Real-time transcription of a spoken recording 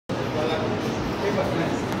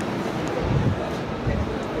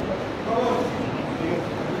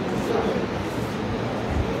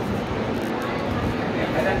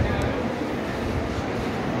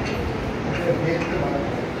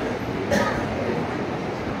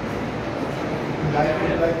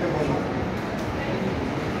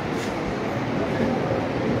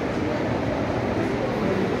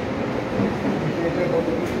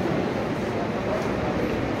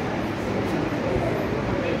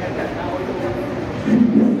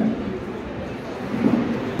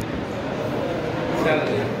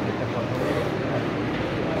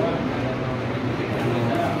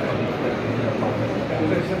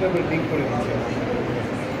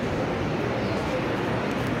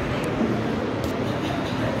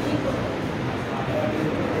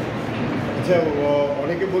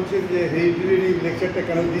অনেকে বলছেন যে হেরিটেরি লেকচারটা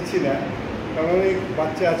কেন দিচ্ছি না, কারণ অনেক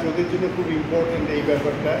বাচ্চা আছে ওদের জন্য খুব ইম্পর্টেন্ট এই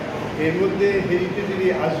ব্যাপারটা। এর মধ্যে হেরিটেরি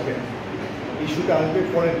আসবে, ইস্যুটা আসবে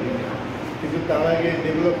পরের দিনে, কিন্তু তার আগে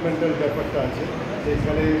ডেভেলপমেন্টাল ব্যাপারটা আছে,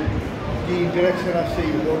 যেখানে কী ইন্টারাকশান আসছে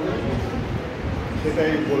ইম্পর্টেন্ট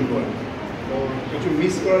সেটাই বলবো। তো কিছু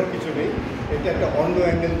মিস করার কিছু নেই, এটা একটা অন্য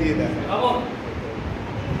অ্যাঙ্গেল দিয়ে দেখা।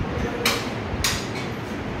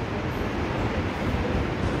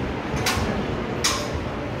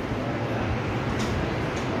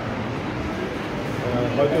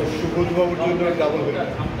 হয়তো সুবোধবাবুর জন্য ডাবল হয়ে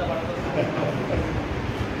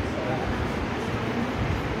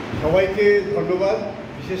সবাইকে ধন্যবাদ,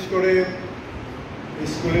 বিশেষ করে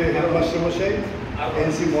স্কুলের হেডমাস্টারমশাই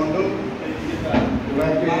এনসি মণ্ডল,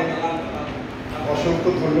 ওনাকে অসংখ্য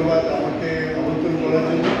ধন্যবাদ আমাকে আমন্ত্রণ করার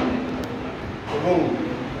জন্য এবং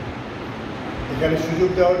এখানে সুযোগ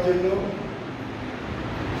দেওয়ার জন্য।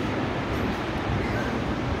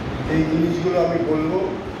 এই জিনিসগুলো আমি বলবো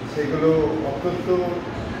সেগুলো অত্যন্ত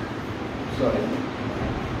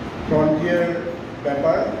ফ্রন্টিয়ার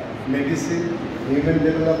ব্যাপার, মেডিসিন, হিউম্যান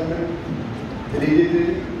ডেভেলপমেন্ট,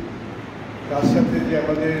 হেরিডিটারি, তার সাথে যে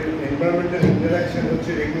আমাদের এনভায়রনমেন্টাল ইন্টারাকশন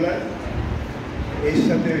হচ্ছে রেগুলার, এর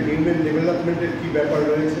সাথে হিউম্যান ডেভেলপমেন্টের কী ব্যাপার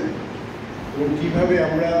রয়েছে এবং কীভাবে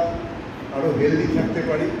আমরা আরও হেলদি থাকতে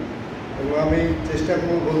পারি। এবং আমি চেষ্টা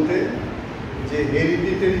করব বলতে যে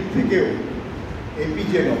হেরিডিটারি থেকেও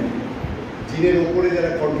এপিজেনম, জিনের ওপরে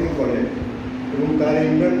যারা কন্ট্রোল করে এবং তার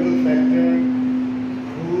environmental factor,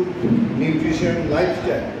 food, nutrition,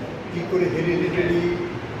 lifestyle কী করে হেরিডিটারি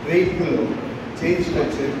রেটগুলো চেঞ্জ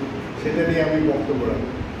করছে সেটা নিয়ে আমি বক্তব্য রাখব।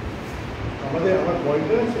 আমার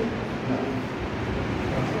পয়েন্টার আছে না?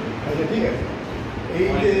 আচ্ছা, ঠিক আছে। এই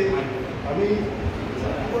যে আমি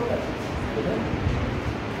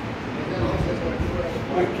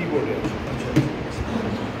কিবোর্ডে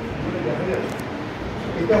দেখা যাচ্ছে,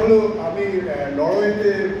 এটা হলো আমি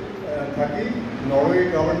নরওয়েতে থাকি। নরওয়ে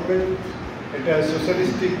গভর্নমেন্ট এটা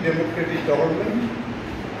সোশ্যালিস্টিক ডেমোক্রেটিক গভর্নমেন্ট।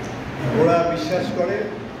 ওরা বিশ্বাস করে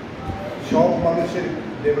সব মানুষের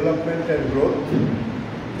ডেভেলপমেন্ট অ্যান্ড গ্রোথ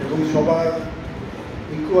এবং সবার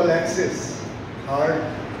ইকুয়াল অ্যাক্সেস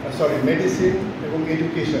মেডিসিন এবং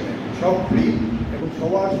এডুকেশনে সব ফ্রি এবং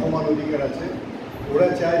সবার সমান অধিকার আছে। ওরা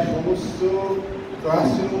চায় সমস্ত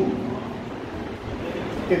ক্লাসরুমকে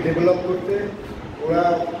ডেভেলপ করতে। ওরা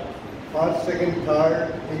ফার্স্ট, সেকেন্ড, থার্ড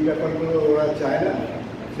এই ব্যাপারগুলো ওরা চায় না।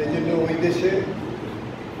 সেই জন্য ওই দেশে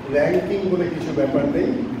র্যাঙ্কিং বলে কিছু ব্যাপার নেই,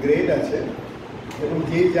 গ্রেড আছে এবং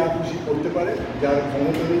যে যা খুশি করতে পারে যার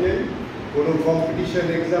ক্ষমতা অনুযায়ী। কোনো কম্পিটিশন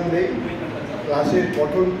এক্সাম নেই। ক্লাসের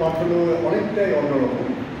পঠন পাঠনও অনেকটাই অন্যরকম,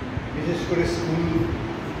 বিশেষ করে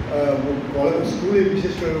স্কুলে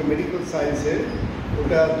বিশেষ করে মেডিকেল সায়েন্সে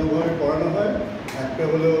ওটা দুভাবে পড়ানো হয়। একটা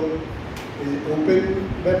হলো ওপেন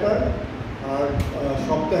ব্যাপার, আর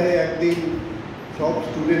সপ্তাহে একদিন সব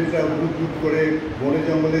স্টুডেন্টরা গ্রুপ করে বনে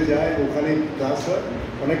জঙ্গলে যায়, ওখানে ক্লাস হয়,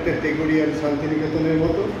 অনেকটা টেগোরিয়ান শান্তিনিকেতনের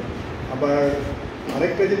মতো। আবার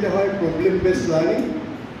আরেকটা যেটা হয় প্রবলেম বেসড লার্নিং,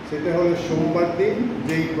 সেটা হলো সোমবার দিন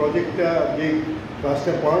যেই প্রজেক্টটা, যেই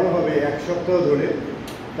ক্লাসটা পড়ানো হবে এক সপ্তাহ ধরে,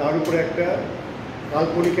 তার উপরে একটা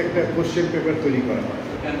কাল্পনিক একটা কোশ্চেন পেপার তৈরি করা হয়।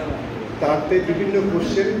 তাতে বিভিন্ন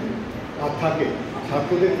কোশ্চেন থাকে,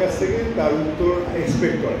 ছাত্রদের কাছ থেকে তার উত্তর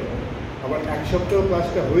এক্সপেক্ট করে। আবার এক সপ্তাহ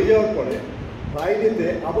ক্লাসটা হয়ে যাওয়ার পরে ফ্রাইডেতে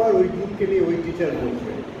আবার ওই গ্রুপকে নিয়ে ওই টিচার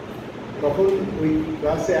বসবে। তখন ওই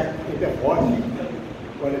ক্লাসে এটা হওয়ার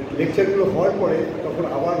মানে লেকচারগুলো হওয়ার পরে তখন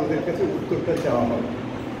আবার ওদের কাছে উত্তরটা চাওয়া হয়।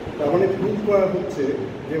 তার মানে প্রুভ করা হচ্ছে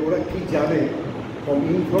যে ওরা কি জানে from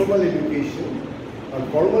informal education, R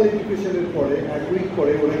formal এডুকেশনের পরে এক উইক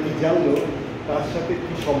পরে ওরা কি জানলো তার সাথে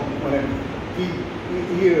কী মানে কী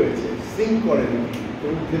ইয়ে রয়েছে, সিঙ্ক করে নাকি।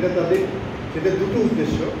 এবং সেটা দুটো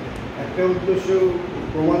উদ্দেশ্য। একটা উদ্দেশ্য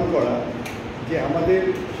প্রমাণ করা যে আমাদের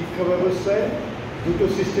শিক্ষা ব্যবস্থায় দুটো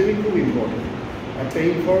সিস্টেমই খুব ইম্পর্টেন্ট, একটা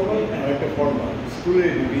ইনফর্মাল আর একটা ফর্মাল। স্কুলের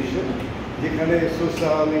এডুকেশন যেখানে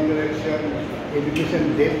সোশ্যাল ইন্টারাকশন, এডুকেশন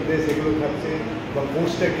ডেপথ সেগুলো থাকছে, বা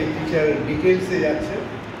কোর্সটাকে টিচার ডিটেলসে যাচ্ছে,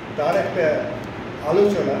 তার একটা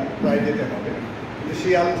আলোচনা ফ্রাইডেতে হবে। কিন্তু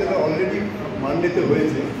সেই আলোচনা অলরেডি মানডেতে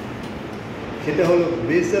হয়েছে। সেটা হলো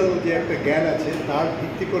বেসাল যে একটা জ্ঞান আছে তার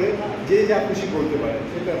ভিত্তি করে যে যা খুশি বলতে পারে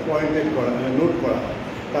সেটা পয়েন্টেড করা, নোট করা হয়।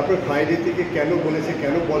 তারপরে ফ্রাইডে থেকে কেন বলেছে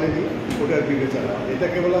কেন বলেনি ওটার বিবেচনা হয়।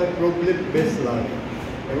 এটাকে বলা হয় প্রবলেম বেসড লার্নিং।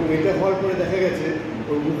 এবং এটা হওয়ার পরে দেখা গেছে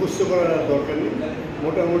ওর মুখস্থ করার আর দরকার নেই,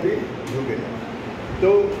 মোটামুটি ঢুকে যায়। তো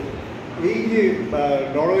এই যে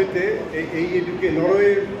নরওয়েতে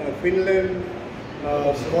নরওয়ে, ফিনল্যান্ড,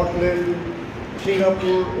 স্কটল্যান্ড,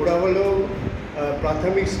 সিঙ্গাপুর, ওরা হলো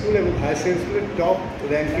প্রাথমিক স্কুল এবং হায়ার সেকেন্ডারি স্কুলের টপ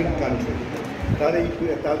র্যাঙ্কিং কান্ট্রি।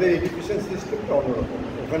 তাদের এডুকেশন সিস্টেমটা অন্যরকম।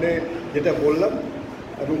 ওখানে যেটা বললাম,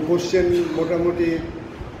 এবং কোশ্চেন মোটামুটি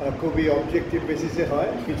খুবই অবজেক্টিভ বেসিসে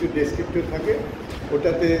হয়, কিছু ডেসক্রিপটিভ থাকে,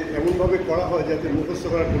 ওটাতে এমনভাবে করা হয় যাতে মুখস্থ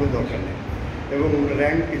করার কোনো দরকার নেই। এবং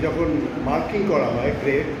র্যাঙ্ক যখন মার্কিং করা হয়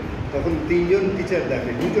গ্রেড, তখন 3 জন টিচার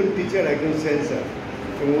দেখে, 2 জন টিচার, 1 জন সেন্সার,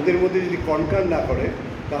 এবং ওদের মধ্যে যদি কনকার না করে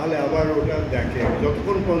তাহলে আবার ওটা দেখে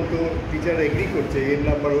যতক্ষণ পর্যন্ত টিচার এগ্রি করছে এর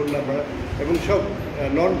নাম্বার ওর নাম্বার, এবং সব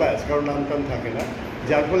নন বায়াস, কারণ নাম টাম থাকে না,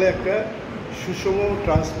 যার ফলে একটা সুষম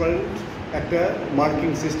ট্রান্সপারেন্ট একটা মার্কিং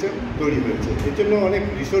সিস্টেম তৈরি হয়েছে। এর জন্য অনেক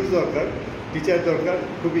রিসোর্স দরকার, টিচার দরকার,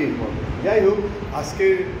 খুবই ইম্পর্টেন্ট। যাই হোক,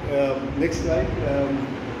 আজকের নেক্সট স্লাইড।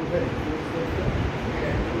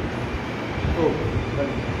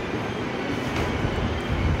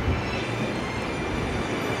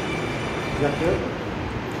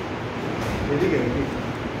 এদিকে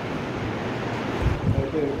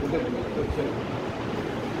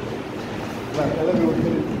না, তাহলে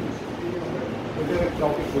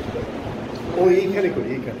টপিক করতে হবে। ও এইখানে করি,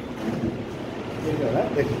 এইখানে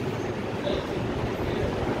দেখি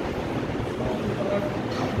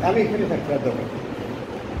আমি এখানে থাকতে আর দরকার।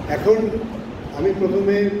 এখন আমি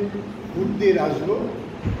প্রথমে ফুড দিয়ে আসবো,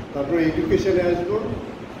 তারপরে এডুকেশনে আসবো,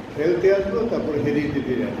 হেলথে আসবো, তারপরে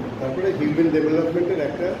হেরিডিটিতে আসবো, তারপরে হিউম্যান ডেভেলপমেন্টের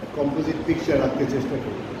একটা কম্পোজিট পিকচার রাখতে চেষ্টা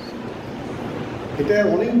করি। এটা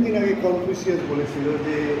অনেক দিন আগে কনফুসিয়াস বলেছিল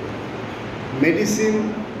যে medicine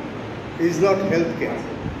is not health care,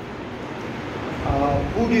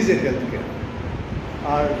 food is a health care,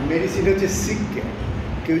 R medicine হচ্ছে সিক কেয়ার।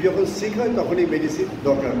 কেউ যখন সিক হয় তখনই মেডিসিন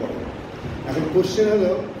দরকার পড়ে। এখন কোশ্চেন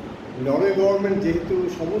হলো, নরওয়ে গভর্নমেন্ট যেহেতু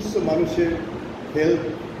সমস্ত মানুষের হেলথ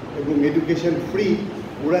এবং এডুকেশন ফ্রি,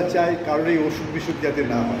 ওরা চায় কারোর এই অসুখ বিসুখ যাতে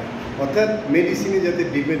না হয়, অর্থাৎ মেডিসিনে যাতে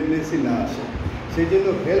ডিপেন্ডেন্সি না আসে। সেই জন্য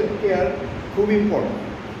হেলথ কেয়ার খুব ইম্পর্টেন্ট।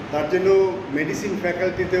 তার জন্য মেডিসিন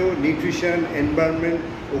ফ্যাকাল্টিতেও নিউট্রিশন, এনভায়রনমেন্ট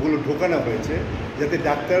ওগুলো ঢোকানো হয়েছে, যাতে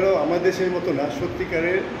ডাক্তাররাও আমাদের দেশের মতো না,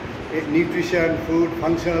 সত্যিকারের নিউট্রিশন, ফুড,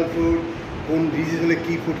 ফাংশনাল ফুড, কোন ডিজিজ হলে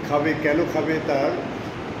কী ফুড খাবে, কেন খাবে, তার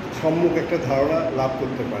সম্মুখ একটা ধারণা লাভ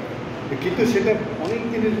করতে পারে। কিন্তু সেটা অনেক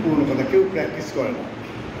দিনের পুরনো কথা, কেউ প্র্যাকটিস করে না।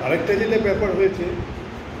 আরেকটা যেটা ব্যাপার হয়েছে,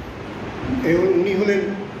 উনি হলেন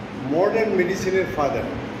মডার্ন মেডিসিনের ফাদার।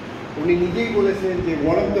 উনি নিজেই বলেছেন যে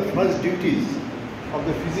one of the first duties of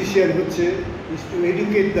the physician হচ্ছে is two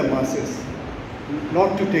educate the মাসেস, not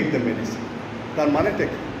to take the medicine. তার মানেটা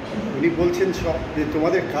কি? উনি বলছেন সব যে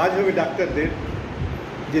তোমাদের কাজ হবে ডাক্তারদের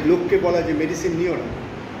যে লোককে বলা যে মেডিসিন নিও না,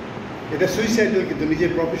 এটা সুইসাইডাল কিন্তু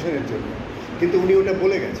নিজের প্রফেশনের জন্য। কিন্তু উনি ওটা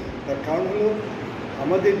বলে গেছেন। তার কারণ হলো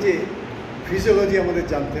আমাদের যে ফিজিওলজি আমাদের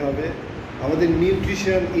জানতে হবে, আমাদের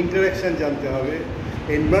নিউট্রিশন, ইন্টারাকশান জানতে হবে,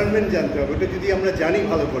 এনভায়রনমেন্ট জানতে হবে। ওটা যদি আমরা জানি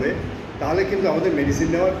ভালো করে, তাহলে কিন্তু আমাদের মেডিসিন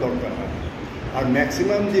নেওয়ার দরকার হয়। আর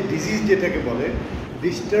ম্যাক্সিমাম যে ডিজিজ যেটাকে বলে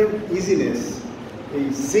ডিস্টার্ব ইজিনেস, এই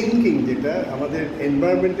সিঙ্কিং, যেটা আমাদের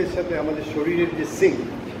এনভায়রনমেন্টের সাথে আমাদের শরীরের যে সিঙ্ক,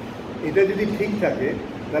 এটা যদি ঠিক থাকে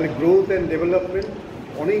তাহলে গ্রোথ অ্যান্ড ডেভেলপমেন্ট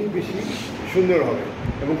অনেক বেশি সুন্দর হবে,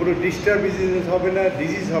 এবং কোনো ডিস্টার্ব ইজিনেস হবে না,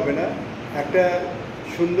 ডিজিজ হবে না। একটা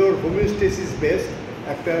সুন্দর হোমিওস্টেসিস বেসড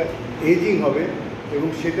একটা এজিং হবে, এবং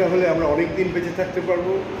সেটা হলে আমরা অনেক দিন বেঁচে থাকতে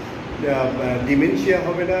পারবো, ডিমেনশিয়া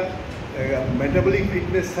হবে না, মেটাবলিক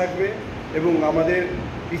ফিটনেস থাকবে, এবং আমাদের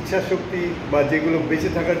ইচ্ছা শক্তি বা যেগুলো বেঁচে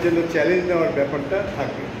থাকার জন্য চ্যালেঞ্জ নেওয়ার ব্যাপারটা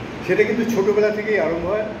থাকবে। সেটা কিন্তু ছোটোবেলা থেকেই আরম্ভ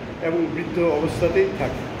হয় এবং বৃদ্ধ অবস্থাতেই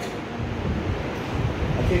থাকে।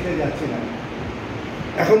 আচ্ছা, এটা যাচ্ছে না।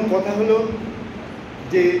 এখন কথা হলো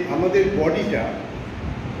যে আমাদের বডিটা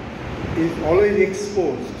is always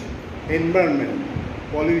exposed, environment,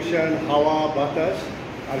 pollution, হাওয়া, বাতাস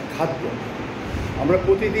আর খাদ্য। আমরা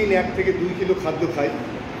প্রতিদিন 1 থেকে 2 কিলো খাদ্য খাই।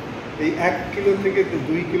 এই 1 কিলো থেকে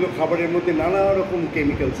 2 কিলো খাবারের মধ্যে নানা রকম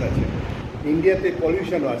কেমিক্যালস আছে। ইন্ডিয়াতে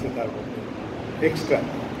পলিউশনও আছে তার মধ্যে এক্সট্রা,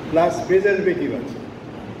 প্লাস প্রেজারভেটিভ আছে,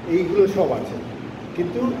 এইগুলো সব আছে।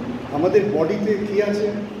 কিন্তু আমাদের বডিতে কি আছে?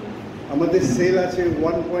 আমাদের সেল আছে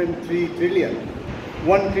 1.3 ট্রিলিয়ন,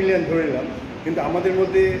 1 ট্রিলিয়ন ধরে নিলাম, কিন্তু আমাদের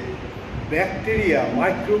মধ্যে ব্যাকটেরিয়া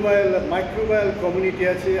মাইক্রোবায়াল কমিউনিটি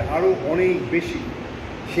আছে আরও অনেক বেশি।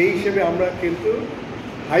 সেই হিসেবে আমরা কিন্তু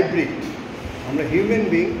হাইব্রিড, আমরা হিউম্যান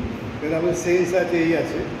বিং, কিন্তু আমাদের সেন্স আছে, এই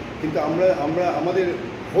আছে, কিন্তু আমাদের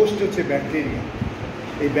হোস্ট হচ্ছে ব্যাকটেরিয়া।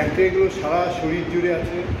 এই ব্যাকটেরিয়াগুলো সারা শরীর জুড়ে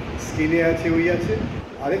আছে, স্কিনে আছে, ওই আছে।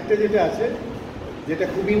 আরেকটা যেটা আছে, যেটা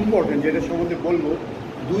খুব ইম্পর্টেন্ট, যেটা সম্বন্ধে বলবো,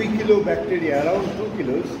 2 কিলো ব্যাকটেরিয়া, অ্যারাউন্ড 2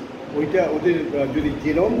 কিলোস, ওইটা ওদের যদি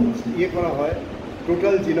জিনোম ইয়ে করা হয়,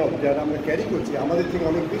 টোটাল জিনোম যারা আমরা ক্যারি করছি আমাদের থেকে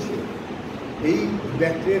অনেক বেশি। এই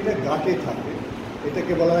ব্যাকটেরিয়াটা গাটে থাকে,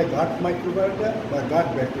 এটাকে বলা হয় গাট মাইক্রোবায়োটা বা গাট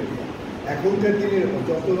ব্যাকটেরিয়া। এখনকার দিনে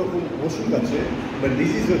যত রকম ওষুধ আছে বা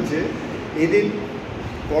ডিজিজ হচ্ছে, এদের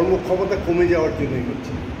কর্মক্ষমতা কমে যাওয়ার জন্যই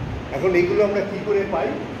হচ্ছে। এখন এগুলো আমরা কী করে পাই?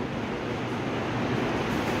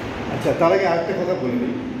 আচ্ছা, তার আগে আরেকটা কথা বলে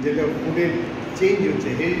নিই, যেটা ফুডের চেঞ্জ হচ্ছে,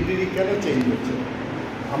 হেরিডিটারি কেন চেঞ্জ হচ্ছে।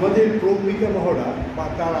 আমাদের প্রপিতামহরা বা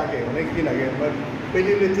তার আগে অনেক দিন আগে, বা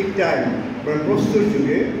পেলিওলিথিক টাইম বা প্রস্তর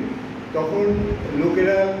যুগে, তখন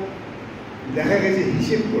লোকেরা দেখা গেছে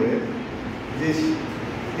হিসেব করে যে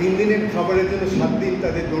 3 দিনের খাবারের জন্য 7 দিন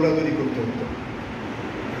তাদের দৌড়াদৌড়ি করতে হতো।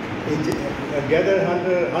 এই যে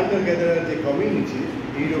হান্টার গ্যাদারার যে কমিউনিটি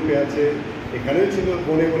ইউরোপে আছে, এখানেও ছিল,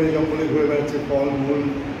 বনে বনে জঙ্গলে ঘুরে বেড়াচ্ছে, ফল মূল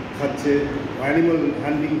খাচ্ছে, অ্যানিমাল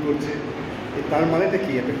হান্টিং করছে। তার মানেটা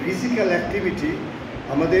কি? একটা ফিজিক্যাল অ্যাক্টিভিটি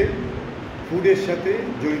আমাদের ফুডের সাথে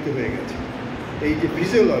জড়িত হয়ে গেছে। এই যে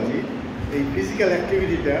ফিজিওলজি, এই ফিজিক্যাল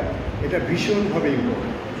অ্যাক্টিভিটিটা, এটা ভীষণভাবে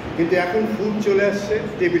ইম্পর্টেন্ট। কিন্তু এখন ফুড চলে আসছে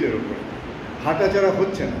টেবিলের উপরে, হাঁটাচড়া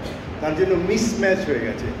হচ্ছে না, তার জন্য মিসম্যাচ হয়ে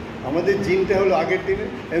গেছে। আমাদের জিনটা হলো আগের দিনে,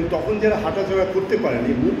 এবং তখন যারা হাঁটাচড়া করতে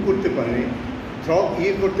পারেনি, মুভ করতে পারেনি, সব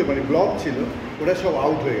করতে পারে, ব্লক ছিল, ওরা সব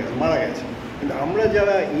আউট হয়ে গেছে, মারা গেছে। কিন্তু আমরা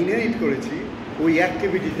যারা ইনহেরিট করেছি ওই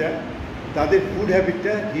অ্যাক্টিভিটিটা, তাদের ফুড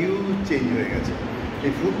হ্যাবিটটা হিউজ চেঞ্জ হয়ে গেছে।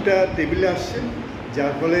 এই ফুডটা টেবিলে আসছে,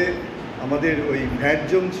 যার ফলে আমাদের ওই ফ্যাট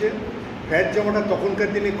জমছে। ফ্যাট জমাটা তখনকার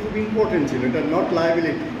দিনে খুব ইম্পর্টেন্ট ছিল, এটা নট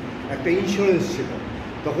লায়াবিলিটি, একটা ইন্স্যুরেন্স ছিল।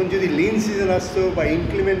 তখন যদি লিন সিজন আসতো বা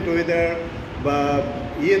ইনক্লিমেন্ট ওয়েদার বা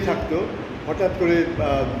থাকতো, হঠাৎ করে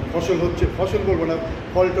ফসল বলবো না,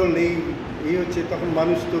 ফল টল নেই, হচ্ছে, তখন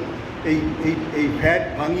মানুষ তো এই ফ্যাট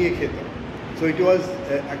ভাঙিয়ে খেত। So it was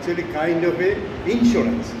actually kind of A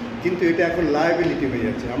insurance. কিন্তু এটা এখন লায়াবিলিটি হয়ে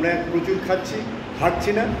যাচ্ছে। আমরা প্রচুর খাচ্ছি,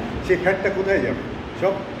 হাঁটছি না, সেই ফ্যাটটা কোথায় যাবে?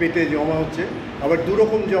 সব পেটে জমা হচ্ছে। আবার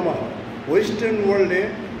দুরকম জমা হয়। ওয়েস্টার্ন ওয়ার্ল্ডে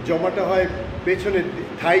জমাটা হয় পেছনের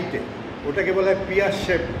থাইতে, ওটাকে বলা হয় পিয়ার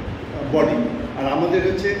শেপ বডি, আর আমাদের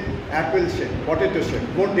হচ্ছে অ্যাপেল শেপ, পটেটো শেপ,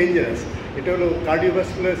 মোর ডেঞ্জারাস। এটা হলো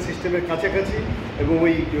কার্ডিওভাস্কুলার সিস্টেমের কাছাকাছি, এবং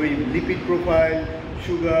ওই lipid profile,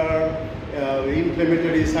 sugar,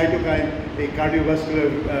 inflammatory cytokine, এই কার্ডিওভাস্কুলার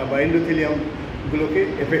বা এন্ডোথেলিয়ামগুলোকে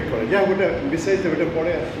এফেক্ট করে। যা ওটা বিস্তারিত, ওটা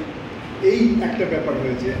পরে আসছি। এই একটা ব্যাপার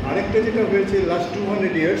হয়েছে। আরেকটা যেটা হয়েছে, লাস্ট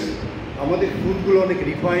 200 ইয়ার্স আমাদের ফুডগুলো অনেক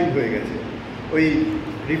রিফাইন্ড হয়ে গেছে। ওই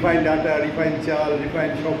রিফাইন্ড আটা, রিফাইন্ড চাল,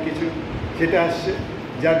 রিফাইন্ড সব কিছু সেটা আসছে,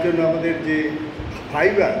 যার জন্য আমাদের যে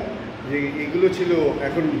ফাইবার, যে এগুলো ছিল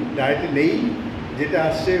এখন ডায়েটে নেই। যেটা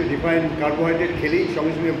আসছে রিফাইন্ড কার্বোহাইড্রেট খেলেই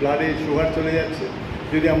সঙ্গে সঙ্গে ব্লাডে সুগার চলে যাচ্ছে।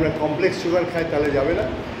 যদি আমরা কমপ্লেক্স সুগার খাই তাহলে যাবে না।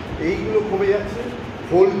 এইগুলো কমে যাচ্ছে।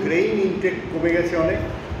 হোল গ্রেইন ইনটেক কমে গেছে অনেক,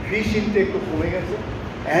 ফিশ ইনটেকও কমে গেছে।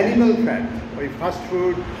 অ্যানিমাল ফ্যাট, ওই ফাস্ট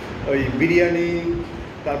ফুড, ওই বিরিয়ানি,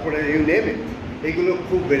 তারপরে ইউ নেম ইট, এগুলো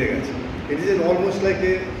খুব বেড়ে গেছে। It is almost like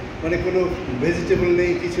a, মানে কোনো ভেজিটেবল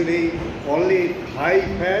নেই, কিছু নেই, অনলি হাই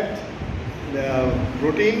ফ্যাট,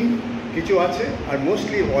 প্রোটিন কিছু আছে, আর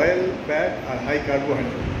mostly oil, fat R high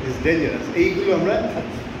carbohydrate. Is dangerous. এইগুলো আমরা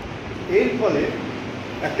খাচ্ছি। এর ফলে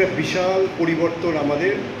একটা বিশাল পরিবর্তন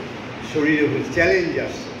আমাদের শরীরে হচ্ছে, চ্যালেঞ্জ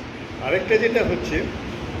আসছে। আরেকটা যেটা হচ্ছে,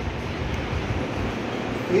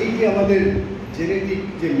 এই যে আমাদের জেনেটিক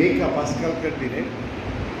যে মেকআপ আজকালকার দিনে,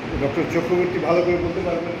 ডক্টর চক্রবর্তী ভালো করে বলতে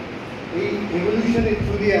পারবেন, এই এভলিউশনের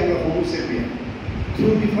থ্রু দিয়ে আমরা হোমোসেপিয়ান, through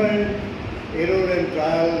different error and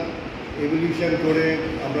trial evolution করে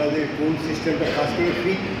আমরা যে কোন সিস্টেমটা কাজ করে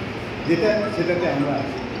ফিট যেটা, সেটাতে আমরা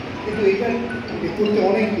আছি। কিন্তু এটা করতে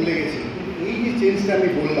অনেক লেগেছে। কিন্তু এই যে চেঞ্জটা আমি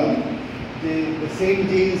বললাম, যে the same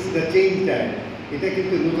jeans the change time, এটা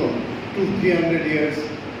কিন্তু নতুন 200-300 ইয়ার্স,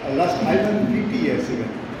 লাস্ট 550 ইয়ার্স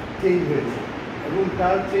এবার চেঞ্জ হয়েছে। এবং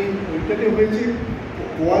তার চেঞ্জ ওইটাতে হয়েছে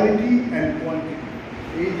কোয়ালিটি অ্যান্ড কোয়ান্টিটি।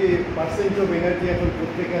 এই যে পার্সেন্ট অফ এনার্জি এখন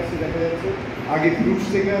কোথেকে আসছে দেখা যাচ্ছে, আগে ফ্রুটস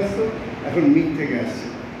থেকে আসতো, এখন মিট থেকে আসছে,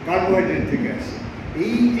 কার্বোহাইড্রেট থেকে আসছে।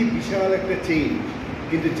 এই যে বিশাল একটা চেঞ্জ,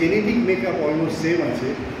 কিন্তু জেনেটিক মেকআপ অলমোস্ট সেম আছে।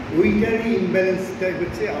 ওইটারই ইমব্যালেন্সটাই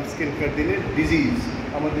হচ্ছে আজকালকার দিনের ডিজিজ,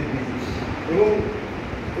 আমাদের ডিজিজ। এবং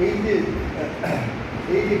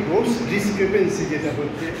এই যে গ্রোস ডিসক্রিপেন্সি যেটা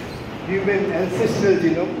হচ্ছে human ancestral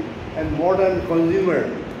genome and modern consumer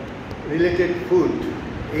related food,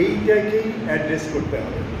 এইটাকেই address করতে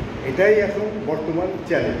হবে। এটাই এখন বর্তমান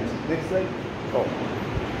চ্যালেঞ্জ। Next slide.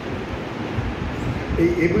 এই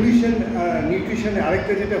এভলিউশন নিউট্রিশনে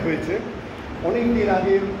আরেকটা যেটা হয়েছে, অনেক দিন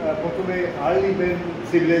আগে প্রথমে আর্লি মেন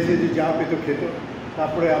সিভিলাইজেশনে যা পেত খেত,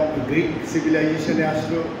 তারপরে গ্রিক সিভিলাইজেশনে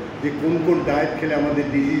আসলো যে কোন কোন ডায়েট খেলে আমাদের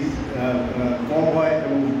ডিজিজ কম হয়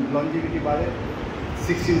এবং লঞ্জিভিটি বাড়ে।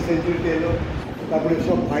 16th সেঞ্চুরিতে এলো, তারপরে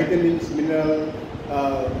সব ভাইটামিনস মিনারেল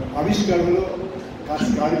আবিষ্কার হলো।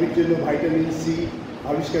 কার্বির জন্য ভাইটামিন সি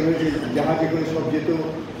আবিষ্কার হয়েছে, জাহাজে করে সব যেত,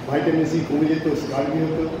 ভাইটামিন সি কমে যেত, স্কার্বি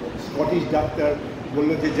হতো। স্কটিশ ডাক্তার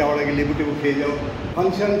বললো যে যাওয়ার আগে লেবু টেবু খেয়ে যাও।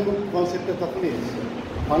 ফাংশনাল ফুড কনসেপ্টটা তখনই এসেছে।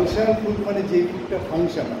 ফাংশনাল ফুড মানে যে ফুডটা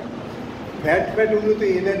ফাংশনাল, ফ্যাট ওগুলো তো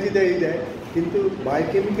এনার্জি দেয়, কিন্তু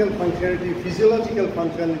বায়োকেমিক্যাল ফাংশনালিটি, ফিজিওলজিক্যাল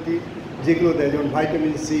ফাংশনালিটি যেগুলো দেয়, যেমন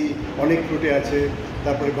ভাইটামিন সি অনেক ফ্রুটে আছে,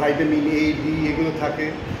 তারপরে ভাইটামিন এ ডি এগুলো থাকে,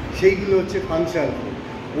 সেইগুলো হচ্ছে ফাংশনাল ফুড।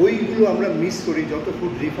 ওইগুলো আমরা মিস করি, যত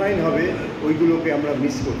ফুড রিফাইন হবে ওইগুলোকে আমরা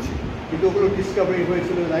মিস করছি, কিন্তু ওগুলো ডিসকভারি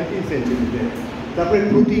হয়েছিল 19th সেঞ্চুরিতে। তারপরে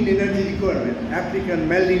প্রোটিন এনার্জি রিকোয়ারমেন্ট, আফ্রিকান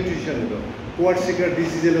ম্যাল নিউট্রিশন এলো, কোয়াডসিকার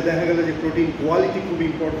ডিজিজ এলো, দেখা গেল যে প্রোটিন কোয়ালিটি খুব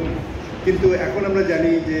ইম্পর্টেন্ট। কিন্তু এখন আমরা জানি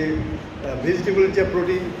যে ভেজিটেবলের যা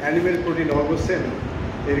protein, animal protein almost same,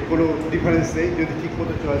 এর কোনো ডিফারেন্স নেই যদি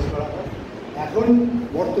ঠিকমতো চয়েস করা হয়। এখন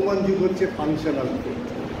বর্তমান যুগ হচ্ছে ফাংশনাল ফুড।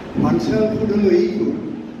 ফাংশনাল ফুড হলো এই ফুড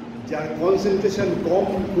যার কনসেন্ট্রেশন কম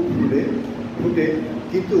ফুডে,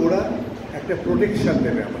 কিন্তু ওরা একটা প্রোটেকশান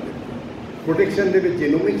দেবে আমাদের, প্রোটেকশান দেবে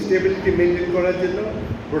জেনোমিক স্টেবিলিটি মেনটেন করার জন্য,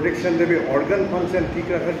 প্রোটেকশান দেবে অর্গান ফাংশন ঠিক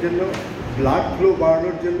রাখার জন্য, ব্লাড ফ্লো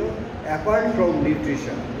বাড়ানোর জন্য, apart from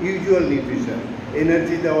nutrition, usual nutrition,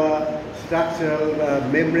 energy দেওয়া, স্ট্রাকচারাল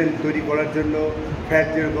মেমব্রেন তৈরি করার জন্য ফ্যাট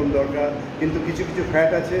যেরকম দরকার। কিন্তু কিছু কিছু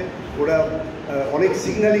ফ্যাট আছে ওরা অনেক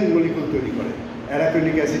সিগন্যালিং মলিকুল তৈরি করে,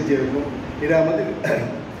 অ্যারাকিউনিক অ্যাসিড যেরকম, এরা আমাদের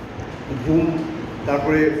ঘুম,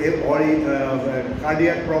 তারপরে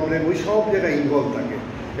কার্ডিয়াক প্রবলেম, ওই সব জায়গায় ইনভলভ থাকে,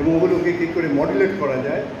 এবং ওগুলোকে কী করে মডুলেট করা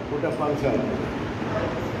যায় ওটা ফাংশনাল।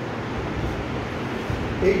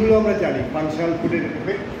 এইগুলো আমরা জানি ফাংশনাল ফুডের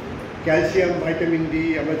এফেক্ট। ক্যালসিয়াম, ভাইটামিন ডি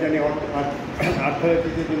আমরা জানি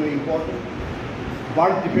আর্থারাইটিসের জন্য ইম্পর্টেন্ট।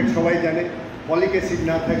 বার্থ ডিফেক্ট সবাই জানে, ফলিক অ্যাসিড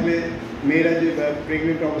না থাকলে মেয়েরা যে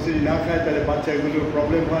প্রেগনেন্ট অবস্থায় না খায় তাহলে বাচ্চাগুলোর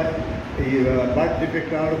প্রবলেম হয়। এই বার্থ ডিফেক্ট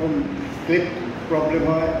নানা রকম ক্লেপ প্রবলেম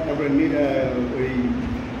হয়, তারপরে ওই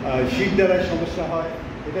শীত দ্বারায় সমস্যা হয়,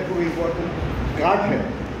 এটা খুব ইম্পর্টেন্ট। গাট হেলথ,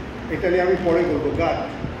 এটা নিয়ে আমি পরে বলবো। গাট,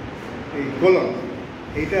 এই কোলন,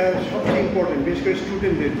 এটা সবচেয়ে ইম্পর্টেন্ট, বিশেষ করে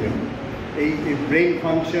স্টুডেন্টদের জন্য। এই ব্রেন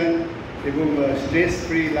ফাংশন এবং স্ট্রেস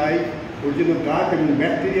ফ্রি লাইফ, ওর জন্য গাট এবং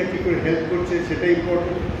ব্যাকটেরিয়া কী করে হেল্প করছে সেটা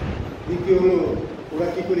ইম্পর্টেন্ট। দ্বিতীয় হলো ওরা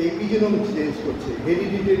কী করে এপিজেনোম চেঞ্জ করছে,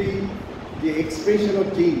 হেরিডিটারি যে এক্সপ্রেশন অফ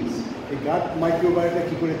জিনস, এই গাট মাইক্রোবায়োটা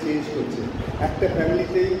কী করে চেঞ্জ করছে। একটা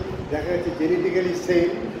ফ্যামিলিতেই দেখা যাচ্ছে জেনেটিক্যালি সেম,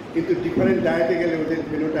 কিন্তু ডিফারেন্ট ডায়েটে গেলে ওদের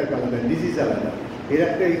ফেনোটাইপ আলাদা, ডিজিজ আলাদা। এর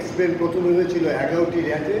একটা এক্সপ্লেন প্রথমে হয়েছিল 11টি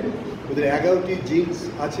র্যাটে, ওদের 11টি জিনস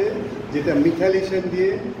আছে যেটা মিথাইলেশন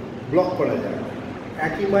দিয়ে ব্লক করা যায়।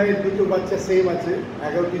 একই মায়ের দুটো বাচ্চা সেম আছে,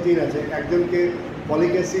 11টি জিন আছে, একজনকে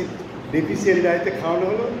ফলিক অ্যাসিড ডেফিসিয়েন্ট ডায়েটে খাওয়ানো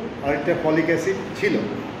হলো, আরেকটা ফলিক অ্যাসিড ছিল,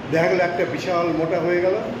 দেখা গেলো একটা বিশাল মোটা হয়ে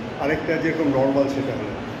গেল, আরেকটা যেরকম নর্মাল সেটা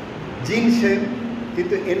হলো। জিন সেম,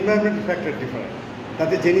 কিন্তু এনভায়রনমেন্টাল ফ্যাক্টর ডিফারেন্ট,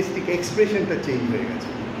 তাতে জেনেটিক এক্সপ্রেশনটা চেঞ্জ হয়ে গেছে।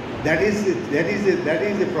 দ্যাট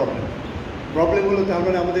ইজ এ প্রবলেম হলো। তার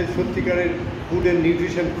মানে আমাদের সত্যিকারের ফুড অ্যান্ড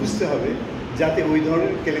নিউট্রিশন খুঁজতে হবে যাতে ওই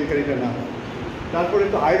ধরনের কেলেঙ্কারিটা না হয়। তারপরে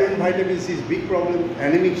তো iron, vitamin C is big problem,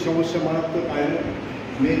 anaemic সমস্যা মারাত্মক আয়রন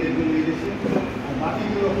মেয়েদের জন্য এসেছে। আর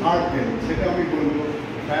বাকিগুলো হার্ট হেলথ, সেটা আমি বলবো।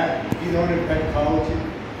 ফ্যাট, কী ধরনের ফ্যাট খাওয়া উচিত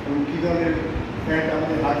এবং কী ধরনের ফ্যাট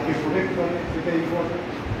আমাদের হার্টকে প্রোটেক্ট করে সেটা ইম্পর্টেন্ট।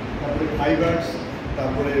 তারপরে ফাইবার্স,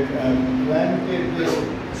 তারপরে প্ল্যান্টের যে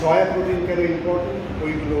সয়া প্রোটিন কেন ইম্পর্টেন্ট,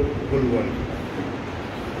 ওইগুলো বলবো আর কি।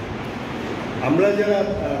 আমরা যারা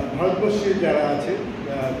ভারতবর্ষে যারা আছে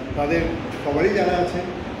তাদের সবারই জানা আছে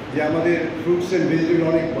যে আমাদের ফ্রুটস অ্যান্ড ভেজিটেবল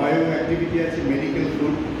অনেক বায়ো অ্যাক্টিভিটি আছে, মেডিকেল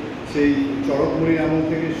ফুড, সেই চরকমণির আমল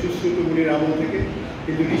থেকে, সুশ্রুতমণির আমল থেকে,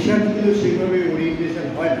 কিন্তু রিসার্চগুলো সেইভাবে ওরিয়েন্টেশন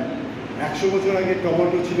হয় না। 100 বছর আগে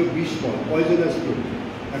টমেটো ছিল বিষ ফল, পয়জনাস ফ্রুট।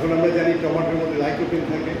 এখন আমরা জানি টমেটোর মধ্যে লাইকোপেন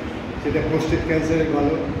থাকে, সেটা প্রোস্টেট ক্যান্সারের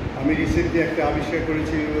ভালো। আমি রিসেন্টলি একটা আবিষ্কার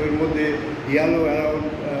করেছি, ওর মধ্যে ইয়ালো অ্যারাউন্ড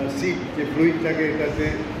সিড যে ফ্লুইড থাকে, এটাতে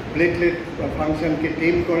প্লেটলেট ফাংশনকে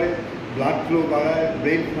টেম করে, ব্লাড ফ্লো বাড়ায়,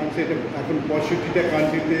 ব্রেন ফাংশন। এটা এখন 65টা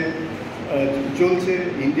কান্ট্রিতে চলছে,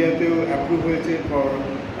 ইন্ডিয়াতেও অ্যাপ্রুভ হয়েছে for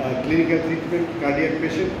clinical treatment cardiac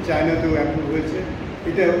patient, চায়নাতেও approve হয়েছে।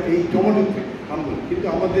 এটা এই টমেটো থেকে আমল, কিন্তু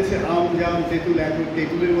আমার দেশে আম, জাম, তেঁতুল এখন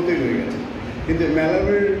তেঁতুলের মতোই রয়ে গেছে। কিন্তু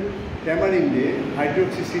ম্যালামের ট্যামারিন্ডে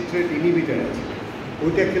হাইড্রোক্সি সিট্রেট ইনহিবিটার আছে,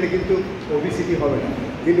 ওইটা খেলে কিন্তু ওবিসিটি হবে না,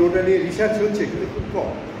 কিন্তু ওটা নিয়ে রিসার্চ হচ্ছে কিন্তু খুব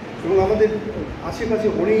কম। এবং আমাদের আশেপাশে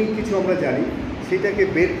অনেক কিছু আমরা জানি, সেটাকে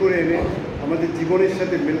বের করে এনে আমাদের জীবনের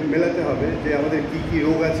সাথে মেলাতে হবে যে আমাদের কী কী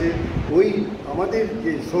রোগ আছে, ওই আমাদের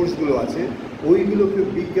যে সোর্সগুলো আছে ওইগুলোকে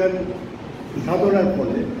বিজ্ঞান সাধনার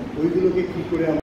ফলে ওইগুলোকে কী করে